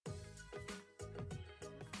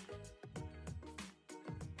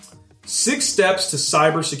6 steps to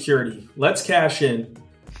cybersecurity. Let's cash in.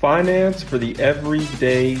 Finance for the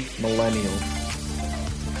everyday millennial.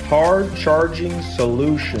 Hard charging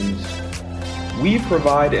solutions. We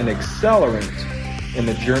provide an accelerant in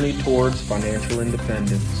the journey towards financial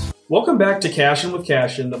independence. Welcome back to Cash In with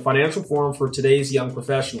Cash In, the financial forum for today's young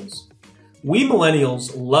professionals. We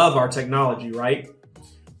millennials love our technology, right?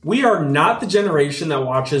 We are not the generation that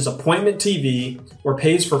watches appointment TV or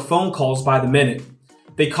pays for phone calls by the minute.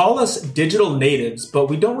 They call us digital natives, but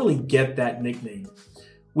we don't really get that nickname.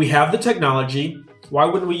 We have the technology. Why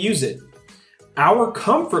wouldn't we use it? Our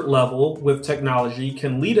comfort level with technology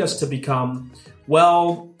can lead us to become,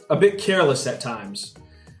 a bit careless at times.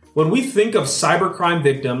 When we think of cybercrime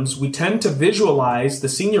victims, we tend to visualize the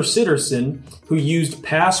senior citizen who used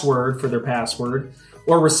password for their password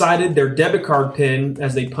or recited their debit card PIN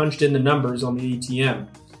as they punched in the numbers on the ATM.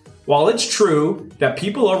 While it's true that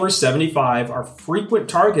people over 75 are frequent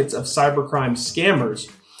targets of cybercrime scammers,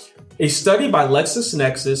 a study by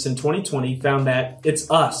LexisNexis in 2020 found that it's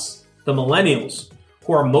us, the millennials,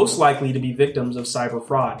 who are most likely to be victims of cyber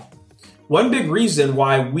fraud. One big reason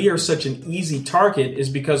why we are such an easy target is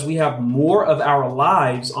because we have more of our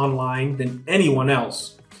lives online than anyone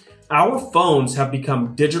else. Our phones have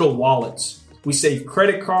become digital wallets. We save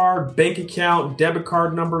credit card, bank account, debit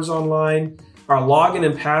card numbers online. Our login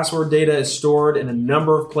and password data is stored in a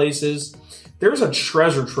number of places. There's a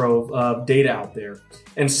treasure trove of data out there,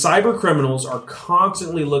 and cyber criminals are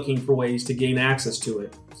constantly looking for ways to gain access to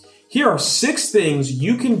it. Here are 6 things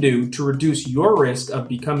you can do to reduce your risk of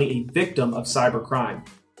becoming a victim of cybercrime.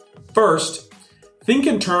 First, think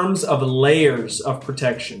in terms of layers of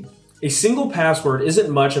protection. A single password isn't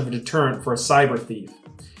much of a deterrent for a cyber thief.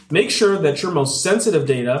 Make sure that your most sensitive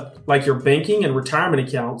data, like your banking and retirement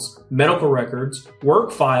accounts, medical records,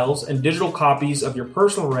 work files, and digital copies of your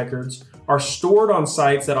personal records are stored on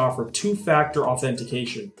sites that offer 2-factor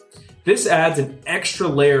authentication. This adds an extra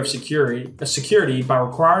layer of security by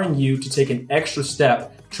requiring you to take an extra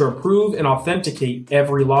step to approve and authenticate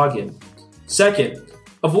every login. Second,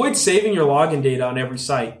 avoid saving your login data on every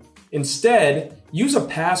site. Instead, use a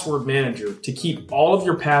password manager to keep all of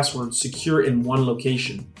your passwords secure in one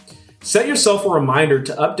location. Set yourself a reminder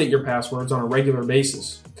to update your passwords on a regular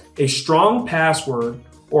basis. A strong password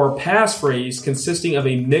or passphrase consisting of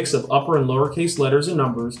a mix of upper and lowercase letters and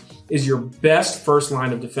numbers is your best first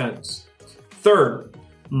line of defense. Third,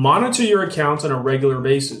 monitor your accounts on a regular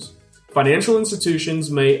basis. Financial institutions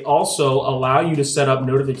may also allow you to set up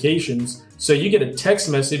notifications so you get a text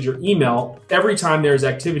message or email every time there is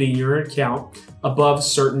activity in your account above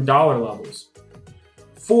certain dollar levels.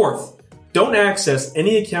 Fourth, don't access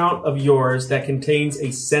any account of yours that contains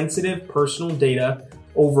a sensitive personal data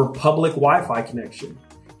over public Wi-Fi connection.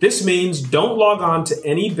 This means don't log on to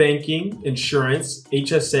any banking, insurance,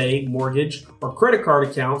 HSA, mortgage, or credit card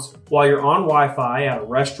accounts while you're on Wi-Fi at a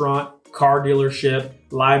restaurant, car dealership,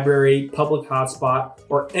 library, public hotspot,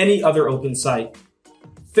 or any other open site.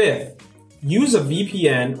 Fifth, use a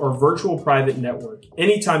VPN or virtual private network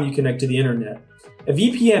anytime you connect to the internet. A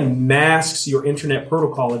VPN masks your internet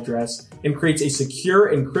protocol address and creates a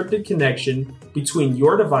secure encrypted connection between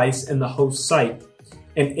your device and the host site.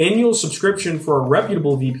 An annual subscription for a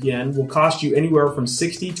reputable VPN will cost you anywhere from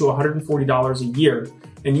 $60 to $140 a year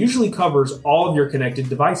and usually covers all of your connected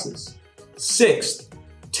devices. Sixth,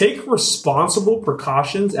 take responsible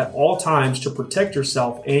precautions at all times to protect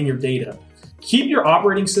yourself and your data. Keep your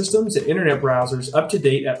operating systems and internet browsers up to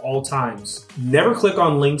date at all times. Never click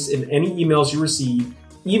on links in any emails you receive,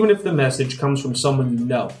 even if the message comes from someone you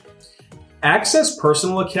know. Access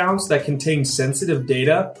personal accounts that contain sensitive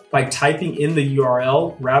data by typing in the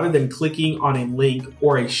URL rather than clicking on a link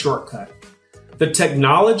or a shortcut. The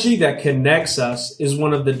technology that connects us is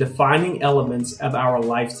one of the defining elements of our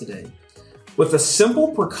life today. With a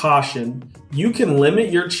simple precaution, you can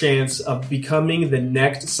limit your chance of becoming the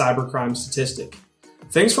next cybercrime statistic.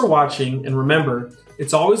 Thanks for watching, and remember,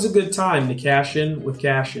 it's always a good time to cash in with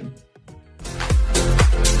Cash In.